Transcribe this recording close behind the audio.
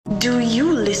Do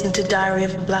you listen to Diary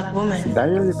of a Black Woman?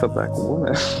 Diary of a Black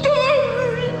Woman.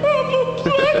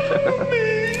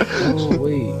 Oh,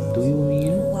 wait, do you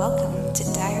mean? Welcome to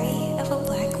Diary of a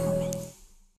Black Woman.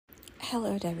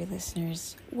 Hello, Diary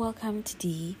listeners. Welcome to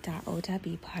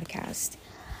D.O.B podcast.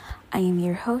 I am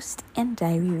your host and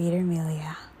diary reader,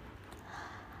 Amelia.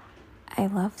 I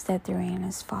love that the rain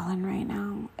is falling right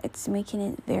now. It's making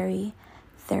it very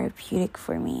therapeutic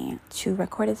for me to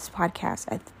record this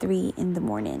podcast at 3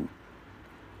 a.m.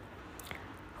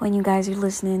 When you guys are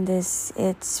listening to this,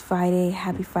 it's Friday.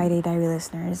 Happy Friday, diary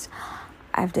listeners.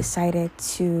 I've decided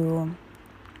to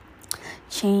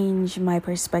change my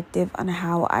perspective on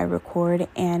how I record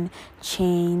and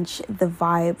change the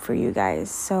vibe for you guys.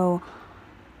 So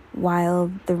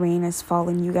while the rain is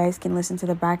falling, you guys can listen to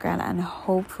the background and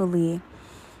hopefully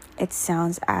it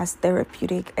sounds as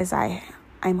therapeutic as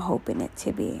I'm hoping it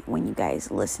to be when you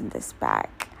guys listen this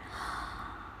back.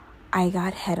 I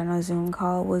Got Head on a Zoom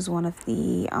Call was one of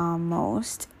the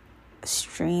most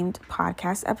streamed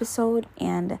podcast episode,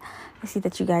 and I see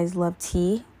that you guys love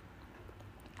tea.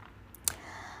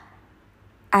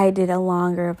 I did a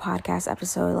longer podcast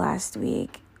episode last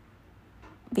week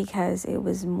because it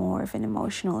was more of an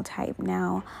emotional type.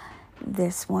 Now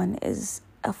this one is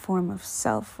a form of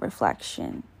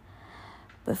self-reflection.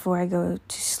 Before I go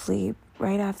to sleep,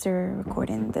 right after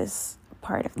recording this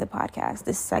part of the podcast,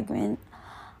 this segment,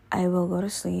 I will go to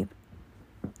sleep.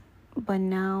 But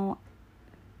now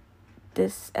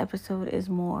this episode is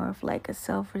more of like a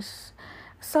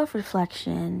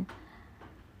self-reflection,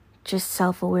 just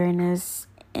self-awareness,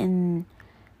 and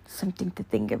something to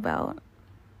think about.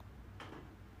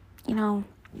 You know,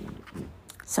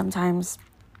 sometimes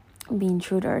being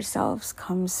true to ourselves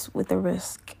comes with a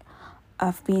risk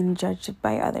of being judged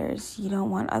by others. You don't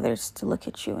want others to look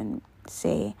at you and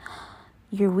say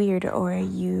you're weird, or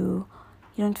you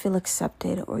don't feel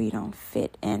accepted, or you don't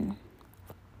fit in.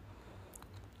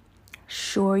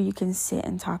 Sure, you can sit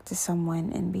and talk to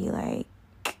someone and be like,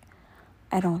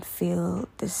 I don't feel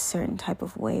this certain type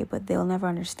of way, but they'll never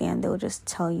understand. They'll just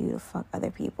tell you to fuck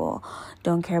other people.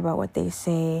 Don't care about what they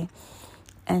say.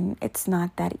 And it's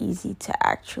not that easy to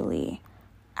actually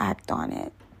act on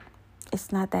it.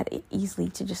 It's not that easily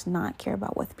to just not care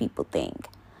about what people think.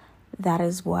 That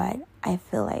is what I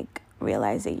feel like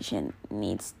realization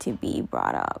needs to be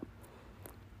brought up.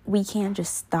 We can't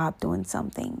just stop doing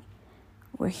something.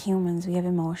 We're humans, we have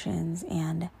emotions,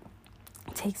 and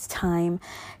it takes time,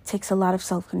 it takes a lot of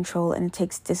self-control, and it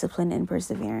takes discipline and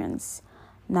perseverance.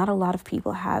 Not a lot of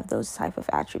people have those type of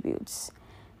attributes.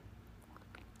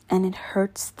 And it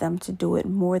hurts them to do it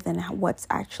more than what's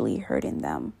actually hurting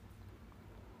them.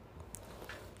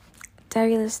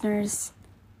 Diary listeners,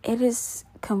 it is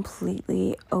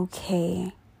completely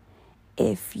okay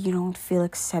if you don't feel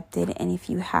accepted, and if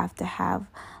you have to have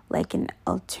like an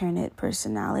alternate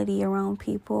personality around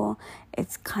people.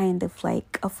 It's kind of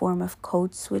like a form of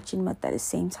code switching, but at the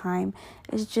same time,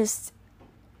 it's just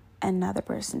another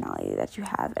personality that you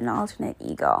have, an alternate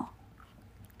ego.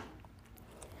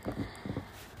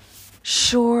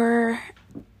 Sure,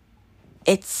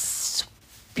 it's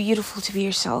beautiful to be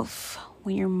yourself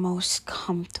when you're most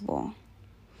comfortable.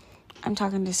 I'm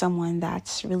talking to someone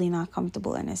that's really not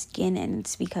comfortable in his skin, and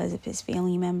it's because of his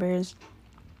family members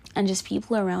and just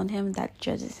people around him that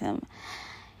judges him.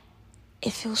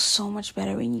 It feels so much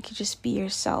better when you can just be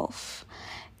yourself.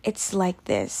 It's like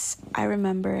this. I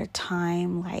remember a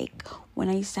time like when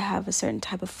I used to have a certain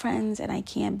type of friends and I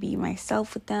can't be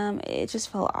myself with them. It just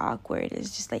felt awkward.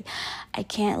 It's just like I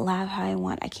can't laugh how I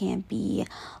want. I can't be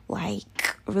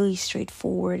like really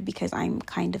straightforward because I'm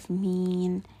kind of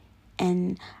mean,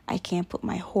 and I can't put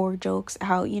my whore jokes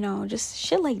out, just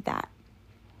shit like that.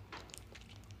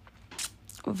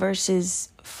 Versus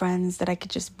friends that I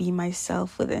could just be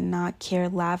myself with and not care,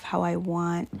 laugh how I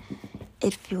want.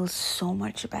 It feels so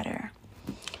much better.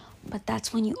 But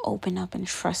that's when you open up and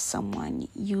trust someone.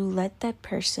 You let that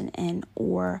person in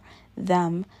or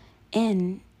them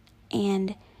in,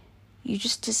 and you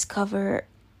just discover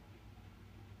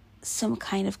some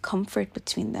kind of comfort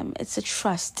between them. It's a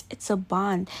trust. It's a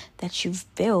bond that you've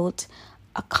built,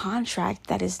 a contract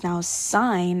that is now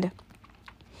signed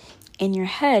in your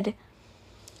head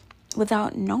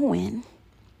without knowing.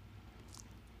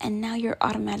 And now you're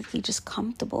automatically just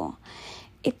comfortable.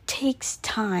 It takes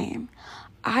time.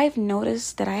 I've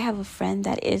noticed that I have a friend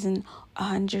that isn't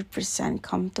 100%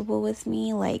 comfortable with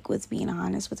me, like with being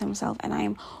honest with himself, and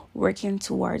I'm working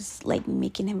towards like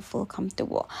making him feel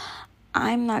comfortable.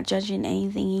 I'm not judging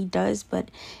anything he does, but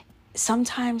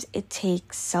sometimes it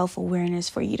takes self-awareness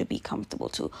for you to be comfortable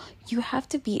too. You have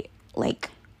to be like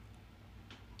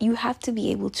You have to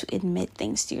be able to admit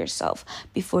things to yourself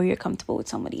before you're comfortable with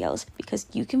somebody else, because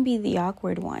you can be the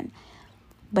awkward one,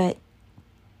 but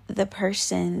the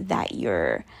person that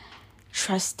you're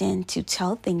trusting to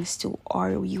tell things to,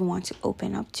 or you want to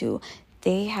open up to,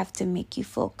 they have to make you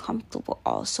feel comfortable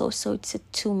also. So it's a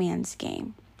two-man's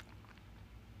game.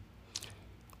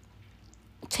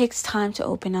 It takes time to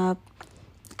open up,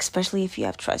 especially if you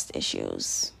have trust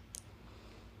issues.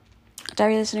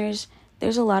 Diary listeners,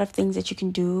 there's a lot of things that you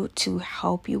can do to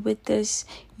help you with this.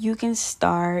 You can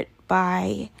start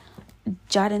by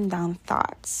jotting down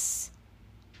thoughts,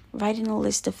 writing a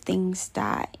list of things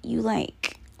that you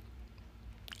like,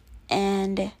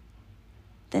 and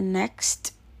the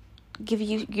next, give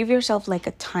yourself like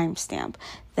a timestamp.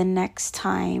 The next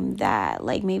time that,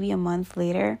 like maybe a month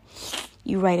later,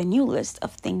 you write a new list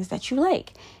of things that you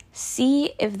like.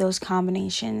 See if those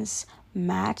combinations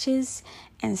matches,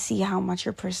 and see how much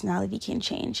your personality can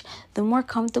change. The more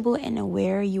comfortable and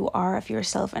aware you are of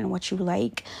yourself and what you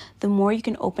like, the more you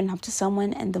can open up to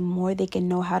someone, and the more they can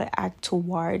know how to act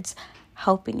towards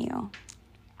helping you.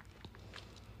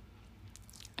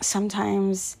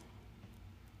 Sometimes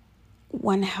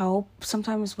when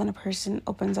a person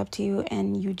opens up to you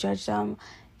and you judge them,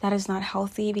 that is not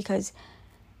healthy, because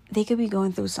they could be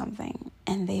going through something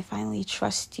and they finally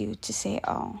trust you to say,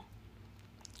 oh,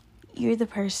 you're the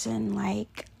person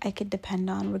like I could depend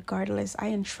on regardless. I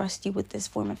entrust you with this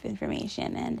form of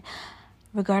information, and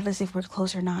regardless if we're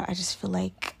close or not, I just feel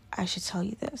like I should tell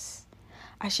you this.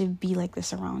 I should be like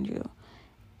this around you.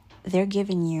 They're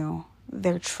giving you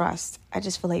their trust. I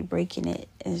just feel like breaking it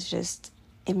is just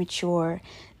immature,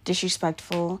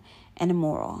 disrespectful, and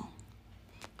immoral.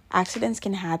 Accidents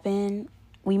can happen.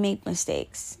 We make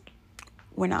mistakes.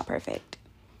 We're not perfect.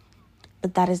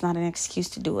 But that is not an excuse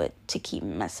to do it, to keep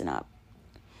messing up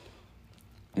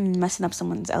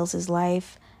someone else's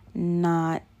life,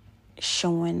 not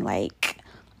showing like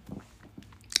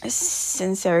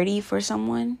sincerity for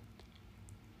someone,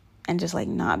 and just like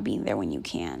not being there when you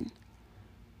can.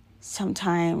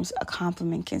 Sometimes a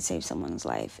compliment can save someone's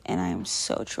life, and I am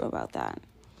so true about that.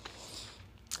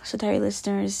 So, diary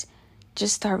listeners,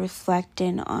 just start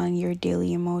reflecting on your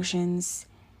daily emotions.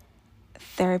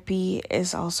 Therapy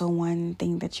is also one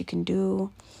thing that you can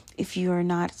do if you are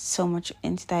not so much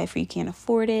into that, if you can't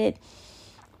afford it.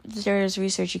 There's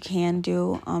research you can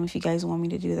do. If you guys want me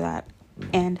to do that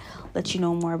and let you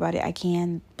know more about it, I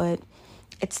can. But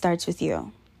it starts with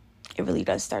you. It really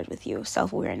does start with you.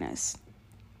 Self-awareness,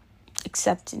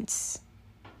 acceptance.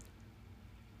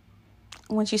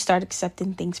 Once you start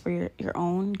accepting things for your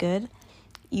own good,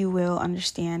 you will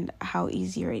understand how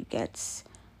easier it gets.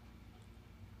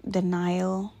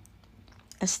 Denial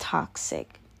is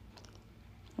toxic.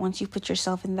 Once you put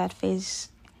yourself in that phase,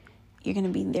 you're going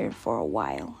to be there for a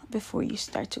while before you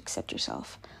start to accept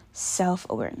yourself.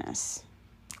 Self-awareness.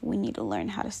 We need to learn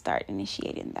how to start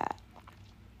initiating that.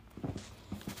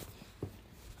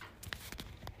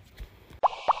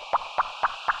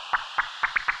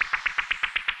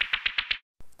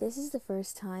 This is the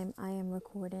first time I am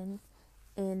recording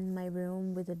in my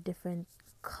room with a different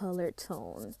color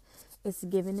tone. It's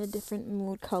given a different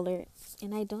mood color,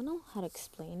 and I don't know how to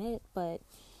explain it, but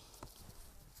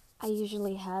I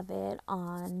usually have it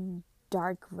on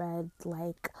dark red,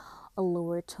 like a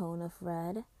lower tone of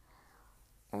red,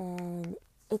 and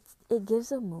it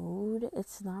gives a mood.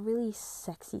 It's not really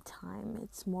sexy time.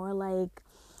 It's more like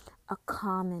a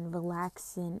calm and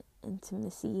relaxing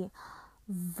intimacy,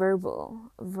 verbal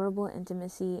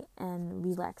intimacy and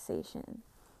relaxation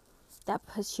that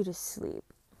puts you to sleep.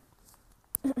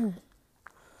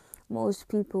 Most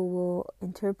people will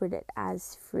interpret it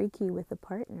as freaky with a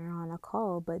partner on a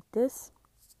call, but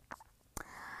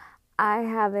I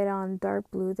have it on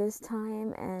dark blue this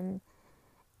time, and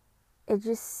it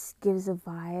just gives a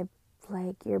vibe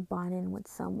like you're bonding with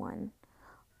someone.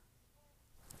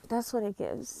 That's what it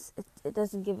gives. It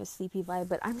doesn't give a sleepy vibe,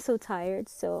 but I'm so tired,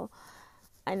 so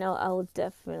I know I'll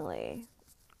definitely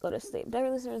go to sleep.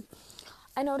 Diary listeners,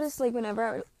 I noticed like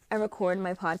whenever I record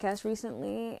my podcast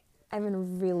recently, I've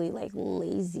been really like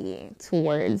lazy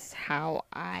towards how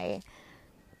I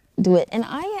do it. And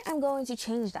I am going to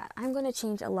change that. I'm going to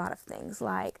change a lot of things.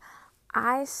 Like,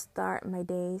 I start my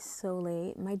day so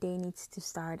late. My day needs to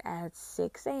start at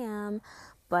 6 a.m.,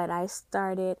 but I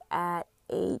started at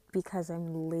 8 because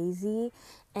I'm lazy,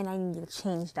 and I need to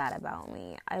change that about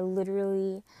me.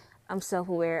 I'm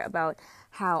self-aware about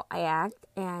how I act,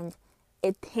 and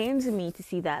it pains me to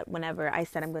see that whenever I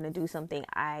said I'm going to do something,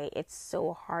 it's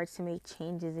so hard to make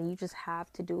changes, and you just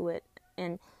have to do it.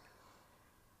 And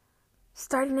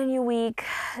starting a new week,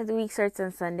 the week starts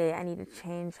on Sunday, I need to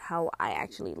change how I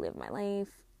actually live my life.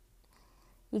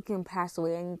 You can pass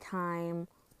away anytime.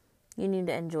 You need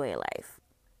to enjoy life.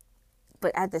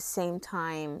 But at the same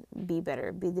time, be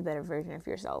better. Be the better version of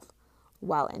yourself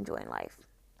while enjoying life.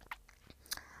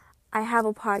 I have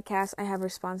a podcast. I have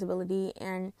responsibility.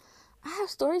 And I have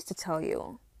stories to tell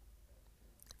you.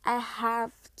 I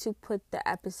have to put the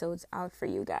episodes out for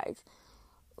you guys,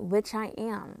 which I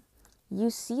am. You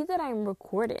see that I'm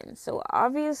recording. So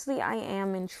obviously I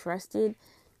am entrusted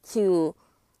to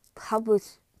publish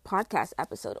podcast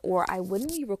episode, or I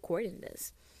wouldn't be recording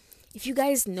this. If you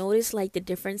guys notice like the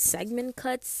different segment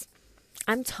cuts,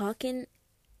 I'm talking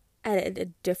at a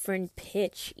different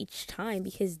pitch each time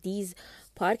because these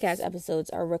podcast episodes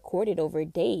are recorded over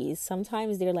days.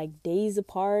 Sometimes they're like days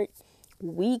apart,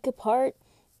 week apart,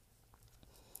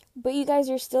 but you guys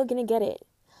are still gonna get it.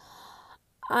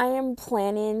 I am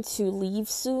planning to leave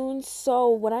soon, so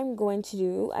what I'm going to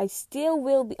do, I still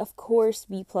will be, of course,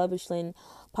 be publishing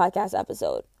podcast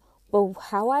episode, but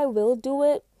how I will do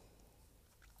it,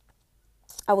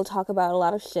 I will talk about a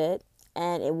lot of shit,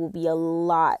 and it will be a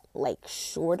lot, like,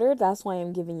 shorter. That's why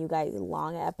I'm giving you guys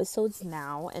long episodes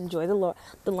now. Enjoy the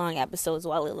long episodes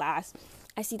while it lasts.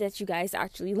 I see that you guys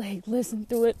actually, like, listen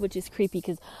through it, which is creepy,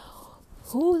 because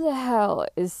who the hell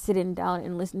is sitting down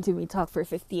and listening to me talk for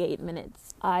 58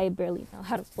 minutes? I barely know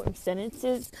how to form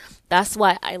sentences. That's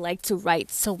why I like to write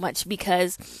so much,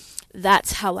 because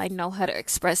that's how I know how to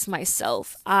express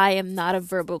myself. I am not a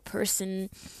verbal person,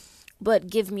 but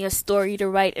give me a story to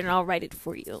write and I'll write it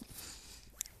for you.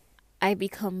 I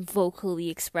become vocally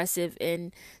expressive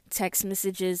in text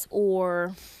messages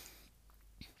or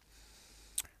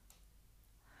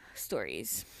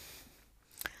stories.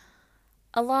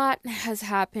 A lot has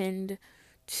happened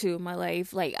to my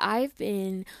life. Like, I've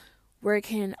been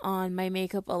working on my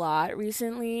makeup a lot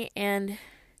recently, and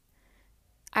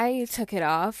I took it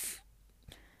off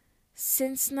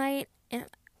since night, and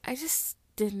I just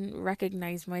didn't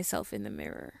recognize myself in the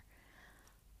mirror.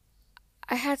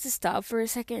 I had to stop for a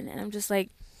second, and I'm just like,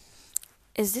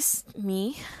 is this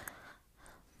me?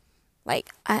 Like,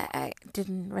 I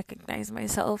didn't recognize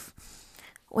myself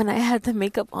when I had the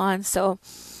makeup on, so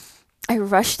I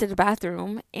rushed to the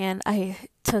bathroom and I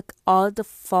took all the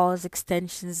false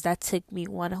extensions that took me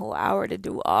 1 whole hour to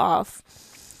do off,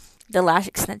 the lash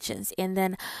extensions, and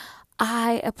then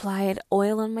I applied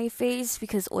oil on my face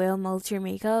because oil melts your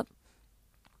makeup,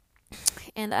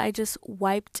 and I just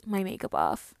wiped my makeup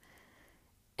off,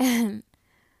 and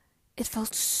it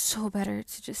felt so better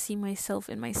to just see myself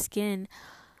in my skin.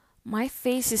 My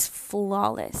face is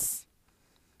flawless.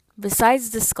 Besides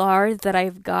the scar that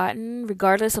I've gotten,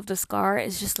 regardless of the scar,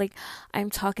 it's just like, I'm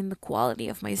talking the quality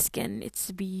of my skin. It's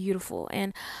beautiful.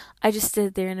 And I just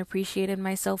stood there and appreciated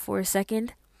myself for a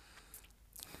second,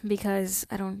 because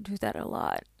I don't do that a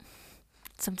lot.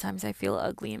 Sometimes I feel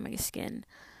ugly in my skin.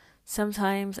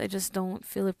 Sometimes I just don't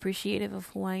feel appreciative of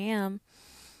who I am.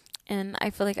 And I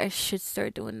feel like I should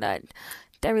start doing that.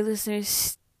 Diary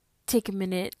listeners, take a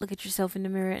minute, look at yourself in the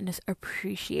mirror and just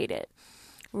appreciate it.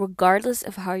 Regardless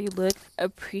of how you look,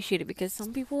 appreciate it, because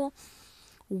some people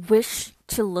wish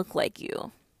to look like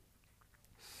you.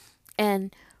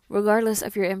 And regardless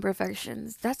of your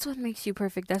imperfections, that's what makes you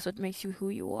perfect. That's what makes you who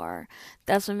you are.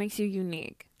 That's what makes you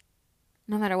unique,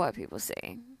 no matter what people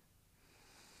say.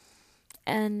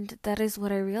 And that is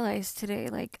what I realized today.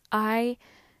 Like, I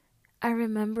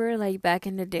remember, like, back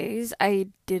in the days, I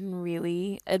didn't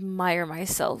really admire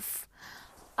myself.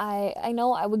 I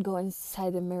know I would go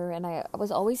inside the mirror and I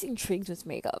was always intrigued with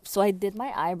makeup. So I did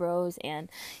my eyebrows, and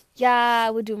yeah,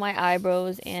 I would do my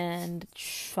eyebrows and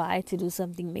try to do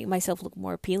something, make myself look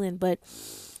more appealing. But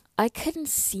I couldn't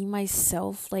see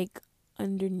myself, like,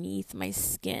 underneath my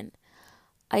skin.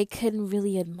 I couldn't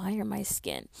really admire my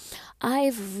skin.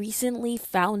 I've recently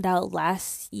found out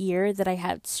last year that I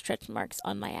had stretch marks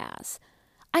on my ass.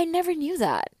 I never knew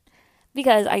that,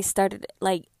 because I started,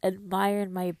 like,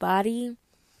 admiring my body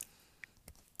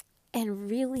and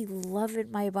really loving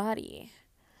my body.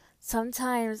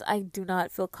 Sometimes I do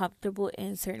not feel comfortable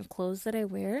in certain clothes that I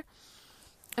wear,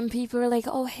 and people are like,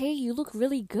 oh, hey, you look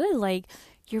really good, like,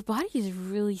 your body is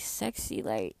really sexy.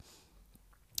 Like,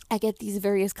 I get these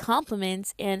various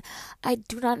compliments, and I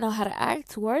do not know how to act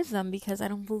towards them because I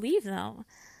don't believe them.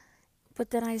 But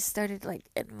then I started, like,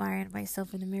 admiring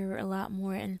myself in the mirror a lot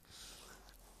more, and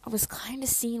I was kind of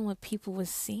seeing what people was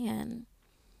seeing,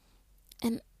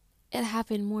 and it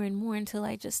happened more and more until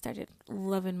I just started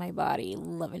loving my body,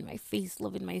 loving my face,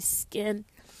 loving my skin.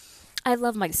 I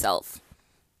love myself.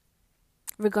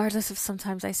 Regardless of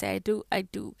sometimes I say I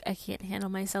can't handle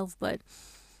myself, but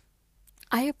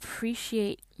I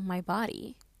appreciate my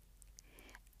body.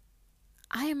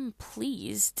 I am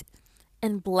pleased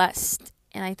and blessed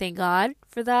And I thank God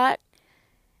for that.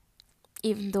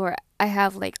 Even though I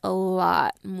have like a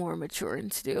lot more maturing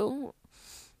to do,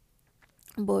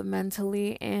 both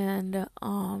mentally and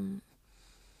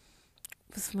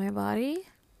with my body.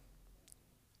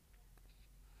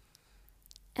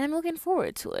 And I'm looking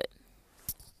forward to it.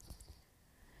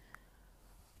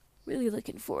 Really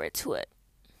looking forward to it.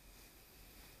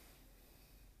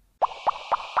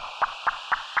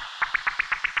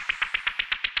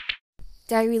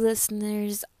 Diary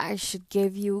listeners, I should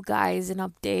give you guys an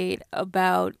update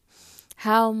about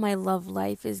how my love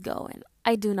life is going.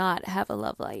 I do not have a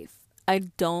love life. I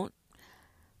don't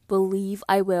believe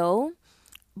I will,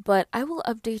 but I will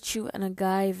update you on a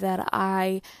guy that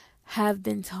I have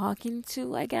been talking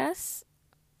to, I guess.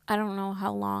 I don't know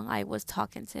how long I was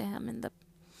talking to him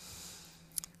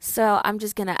so I'm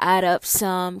just going to add up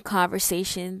some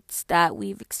conversations that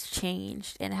we've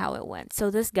exchanged and how it went. So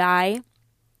this guy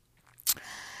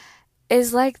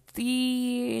is like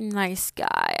the nice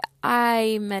guy.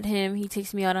 I met him. He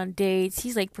takes me out on dates.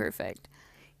 He's like perfect.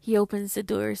 He opens the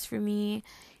doors for me.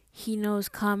 He knows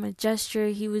common gesture.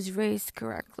 He was raised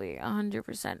correctly,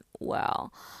 100%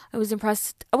 well. I was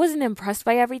impressed. I wasn't impressed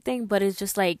by everything, but it's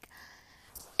just like,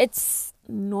 it's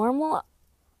normal.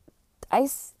 I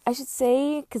should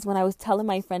say, because when I was telling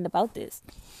my friend about this,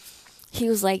 he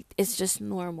was like, it's just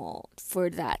normal for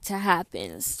that to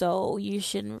happen. So you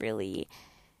shouldn't really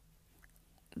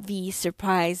be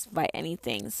surprised by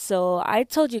anything. So I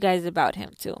told you guys about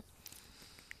him too.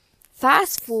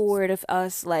 Fast forward of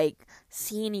us like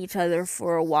seeing each other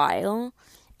for a while,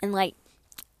 and like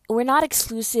we're not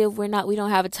exclusive, we don't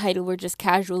have a title, we're just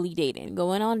casually dating,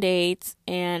 going on dates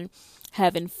and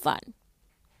having fun.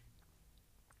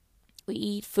 We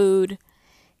eat food,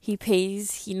 he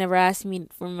pays, he never asks me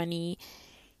for money,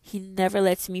 he never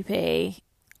lets me pay.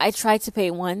 I tried to pay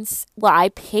once, well, I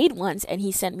paid once and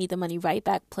he sent me the money right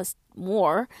back plus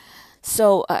more.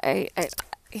 So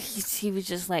he was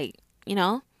just like, you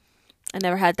know, I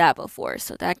never had that before,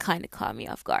 so that kind of caught me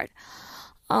off guard.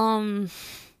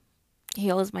 He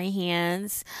holds my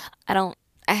hands. I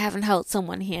haven't held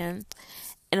someone's hand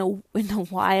in a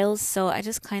while, so I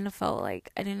just kind of felt like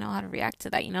I didn't know how to react to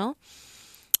that, you know?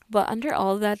 But under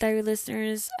all of that, diary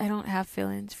listeners, I don't have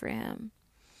feelings for him.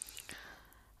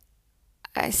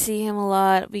 I see him a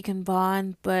lot, we can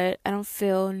bond, but I don't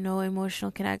feel no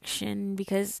emotional connection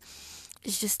because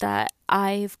it's just that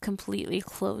I've completely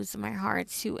closed my heart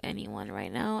to anyone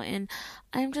right now, and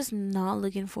I'm just not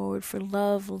looking forward for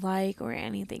love, or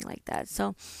anything like that.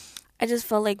 So I just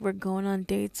felt like we're going on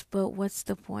dates, but what's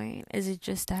the point? Is it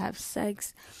just to have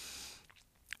sex?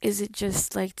 Is it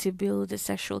just like to build a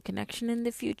sexual connection in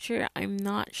the future? I'm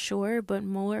not sure, but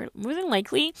more than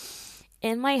likely,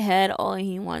 in my head, all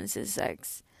he wants is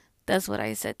sex. That's what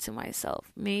I said to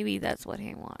myself. Maybe that's what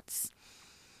he wants.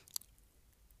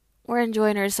 We're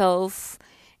enjoying ourselves,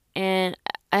 and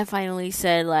I finally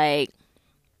said, like,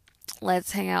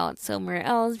 let's hang out somewhere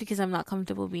else because I'm not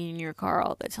comfortable being in your car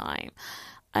all the time.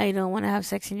 I don't want to have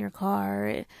sex in your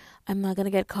car. I'm not going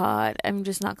to get caught. I'm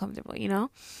just not comfortable, you know?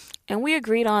 And we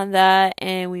agreed on that,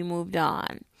 and we moved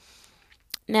on.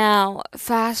 Now,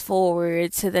 fast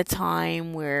forward to the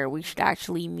time where we should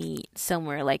actually meet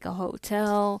somewhere like a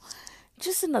hotel,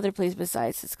 just another place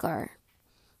besides his car.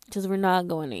 Because we're not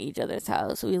going to each other's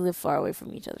house. We live far away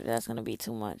from each other. That's going to be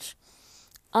too much.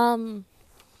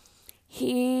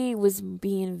 He was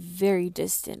being very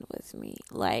distant with me.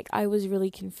 Like, I was really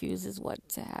confused as what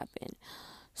to happen.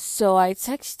 So I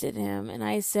texted him and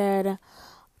I said,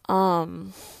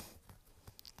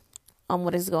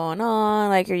 what is going on?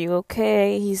 Like, are you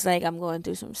okay? He's like, I'm going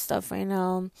through some stuff right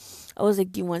now. I was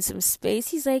like, do you want some space?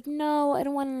 He's like, no, I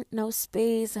don't want no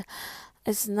space.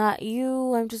 It's not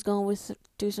you. I'm just going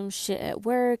through some shit at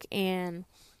work and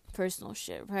personal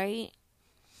shit, right?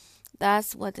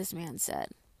 That's what this man said.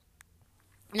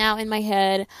 Now, in my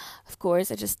head, of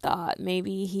course, I just thought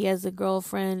maybe he has a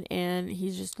girlfriend and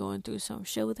he's just going through some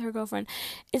shit with her girlfriend.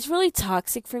 It's really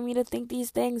toxic for me to think these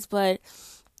things, but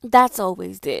that's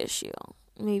always the issue.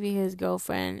 Maybe his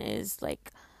girlfriend is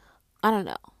like, I don't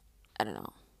know.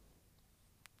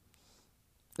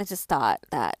 I just thought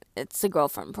that it's a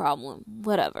girlfriend problem.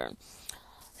 Whatever.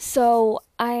 So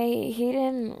he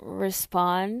didn't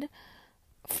respond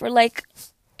for like,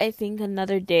 I think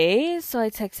another day. So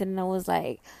I texted and I was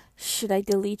like, should I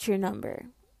delete your number?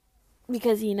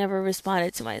 Because he never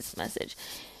responded to my message.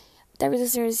 There was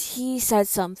listeners, he said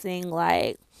something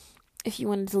like, if you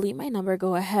want to delete my number,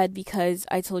 go ahead, because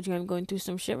I told you I'm going through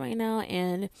some shit right now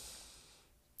and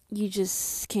you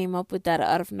just came up with that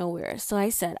out of nowhere. So I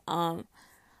said,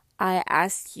 I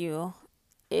asked you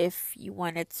if you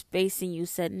wanted space and you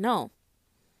said no.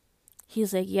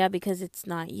 He's like, yeah, because it's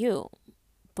not you.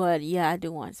 But yeah, I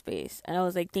do want space. And I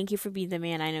was like, thank you for being the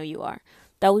man I know you are.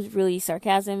 That was really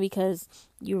sarcasm because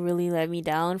you really let me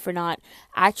down for not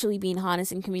actually being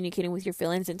honest and communicating with your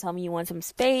feelings and tell me you want some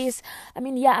space. I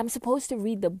mean, yeah, I'm supposed to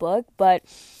read the book, but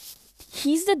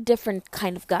he's a different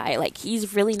kind of guy. Like,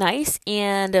 he's really nice,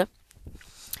 and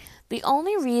the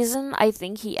only reason I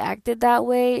think he acted that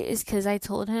way is because I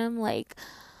told him, like,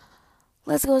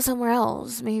 let's go somewhere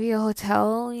else, maybe a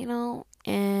hotel,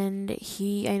 and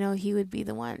I know he would be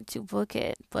the one to book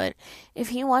it. But if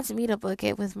he wants me to book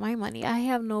it with my money, I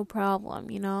have no problem,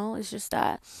 it's just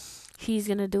that he's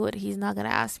gonna do it. He's not gonna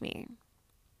ask me.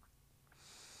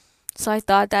 So I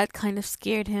thought that kind of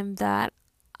scared him, that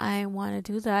I want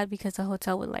to do that, because a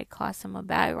hotel would like cost him a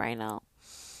bag right now,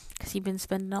 because he's been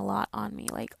spending a lot on me,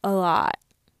 like a lot.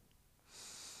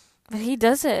 But he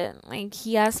doesn't. Like,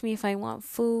 he asks me if I want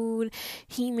food.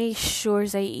 He makes sure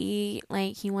I eat.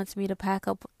 Like, he wants me to pack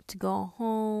up to go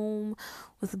home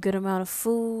with a good amount of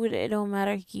food. It don't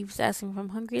matter. He keeps asking if I'm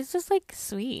hungry. It's just, like,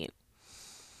 sweet.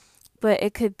 But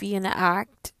it could be an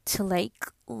act to, like,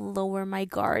 lower my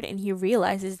guard. And he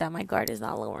realizes that my guard is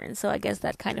not lowering. So I guess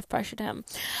that kind of pressured him.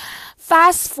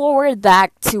 Fast forward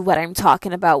back to what I'm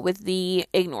talking about with the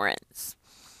ignorance.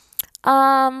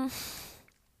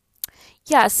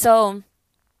 Yeah, so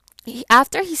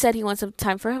after he said he wants some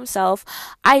time for himself,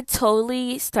 I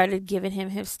totally started giving him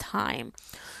his time.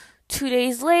 2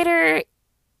 days later,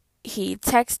 he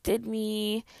texted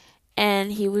me,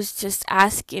 and he was just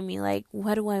asking me, like,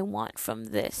 what do I want from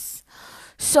this?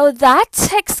 So that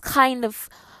text kind of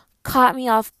caught me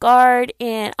off guard,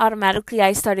 and automatically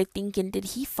I started thinking, did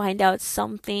he find out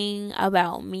something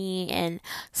about me and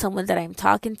someone that I'm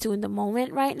talking to in the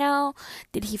moment right now?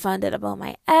 Did he find out about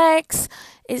my ex?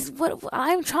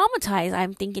 I'm traumatized.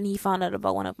 I'm thinking he found out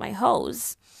about one of my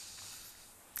hoes,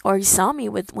 or he saw me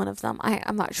with one of them.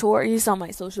 I'm not sure. He saw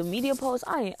my social media posts.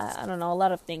 I don't know. A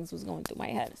lot of things was going through my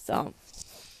head. So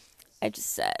I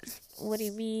just said, what do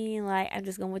you mean? Like, I'm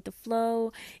just going with the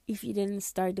flow. If you didn't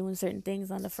start doing certain things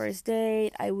on the first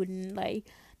date, I wouldn't, like,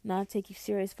 not take you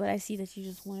serious. But I see that you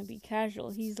just want to be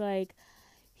casual. He's like,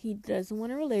 he doesn't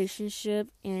want a relationship,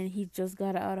 and he just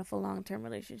got out of a long-term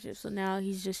relationship. So now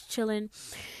he's just chilling.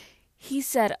 He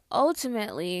said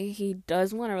ultimately he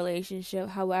does want a relationship.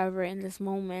 However, in this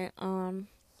moment,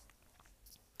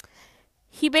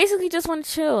 he basically just want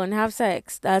to chill and have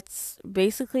sex. That's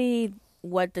basically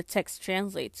what the text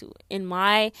translates to. In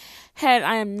my head,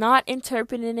 I am not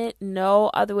interpreting it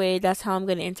no other way. That's how I'm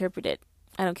going to interpret it.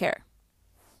 I don't care.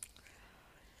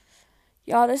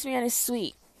 Y'all, this man is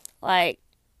sweet. Like,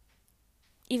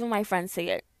 even my friends say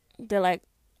it. They're like,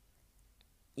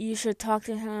 you should talk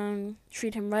to him,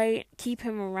 treat him right, keep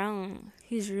him around.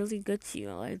 He's really good to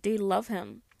you. Like, they love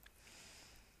him.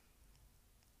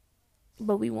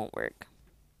 But we won't work.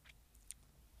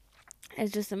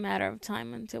 It's just a matter of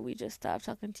time until we just stop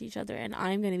talking to each other, and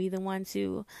I'm going to be the one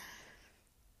to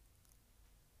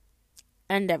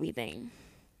end everything.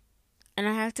 And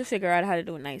I have to figure out how to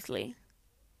do it nicely.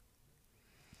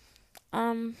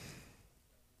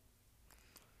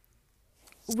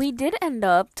 We did end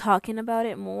up talking about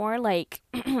it more. Like,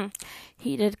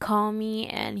 he did call me,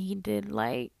 and he did,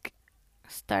 like,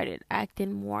 started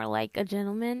acting more like a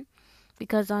gentleman.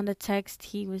 Because on the text,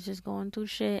 he was just going through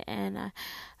shit, and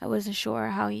I wasn't sure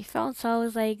how he felt. So I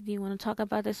was like, do you want to talk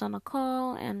about this on a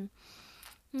call? And,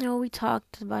 we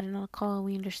talked about it on a call.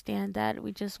 We understand that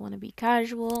we just want to be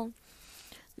casual.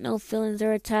 No feelings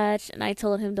are attached. And I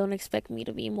told him, don't expect me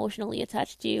to be emotionally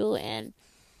attached to you. And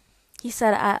he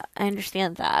said, I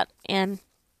understand that. And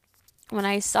when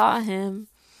I saw him,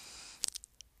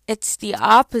 it's the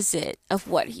opposite of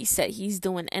what he said he's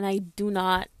doing. And I do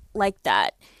not like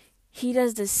that. He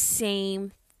does the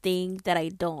same thing that I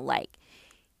don't like.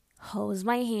 Holds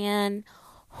my hand,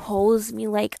 holds me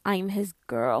like I'm his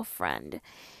girlfriend.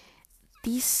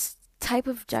 These type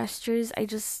of gestures,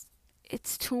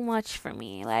 it's too much for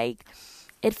me. Like,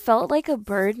 it felt like a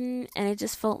burden, and it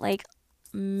just felt like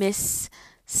missed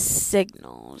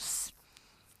signals.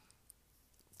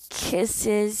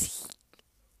 Kisses,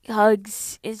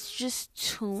 hugs, it's just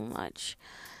too much.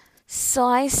 So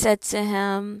I said to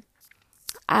him,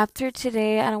 after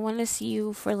today, I don't want to see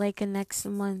you for like a next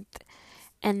month.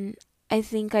 And I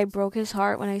think I broke his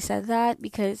heart when I said that,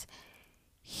 because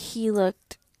he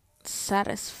looked sad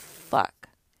as fuck.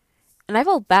 And I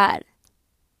felt bad.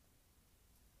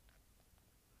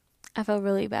 I felt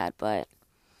really bad, but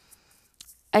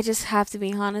I just have to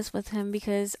be honest with him,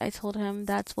 because I told him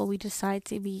that's what we decide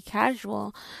to be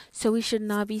casual. So we should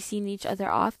not be seeing each other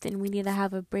often. We need to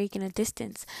have a break and a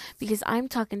distance, because I'm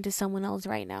talking to someone else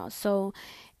right now. So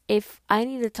if I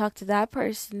need to talk to that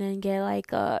person and get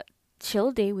like a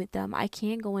chill day with them, I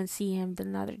can't go and see him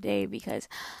another day because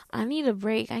I need a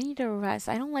break. I need a rest.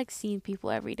 I don't like seeing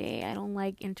people every day. I don't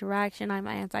like interaction. I'm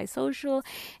antisocial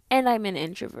and I'm an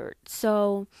introvert.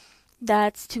 So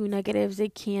that's two negatives.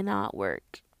 It cannot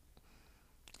work.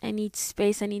 I need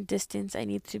space. I need distance. I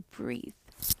need to breathe.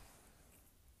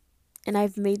 And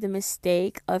I've made the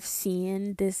mistake of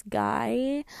seeing this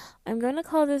guy. I'm going to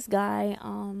call this guy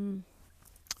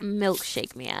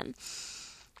Milkshake Man.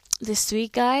 The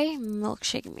sweet guy,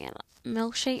 Milkshake Man.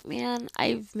 Milkshake Man,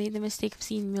 I've made the mistake of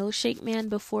seeing Milkshake Man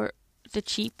before the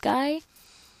cheap guy,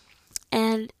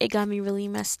 and it got me really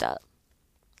messed up.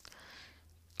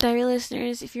 Diary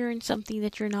listeners, if you're in something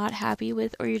that you're not happy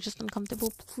with or you're just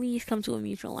uncomfortable, please come to a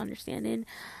mutual understanding.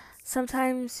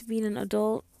 Sometimes being an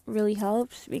adult really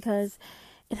helps because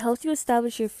it helps you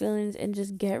establish your feelings and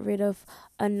just get rid of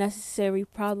unnecessary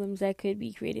problems that could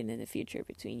be created in the future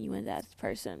between you and that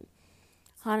person.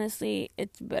 Honestly,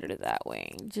 it's better that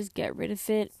way. Just get rid of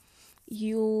it.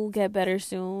 You'll get better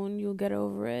soon. You'll get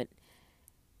over it.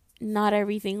 Not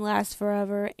everything lasts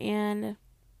forever. And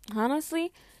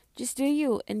honestly, just do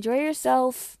you. Enjoy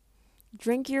yourself.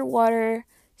 Drink your water.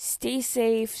 Stay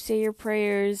safe. Say your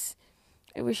prayers.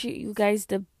 I wish you guys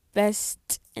the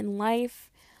best in life.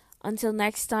 Until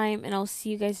next time, and I'll see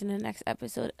you guys in the next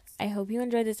episode. I hope you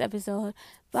enjoyed this episode.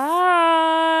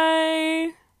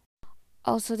 Bye!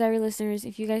 Also, diary listeners,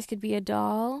 if you guys could be a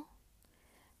doll,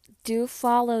 do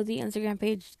follow the Instagram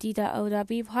page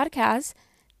d.o.b podcast,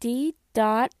 d.o.b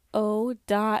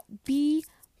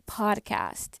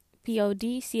podcast,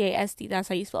 podcast. That's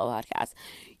how you spell podcast.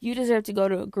 You deserve to go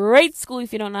to a great school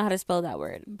if you don't know how to spell that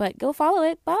word, but go follow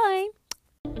it. Bye.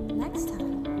 Next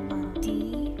time.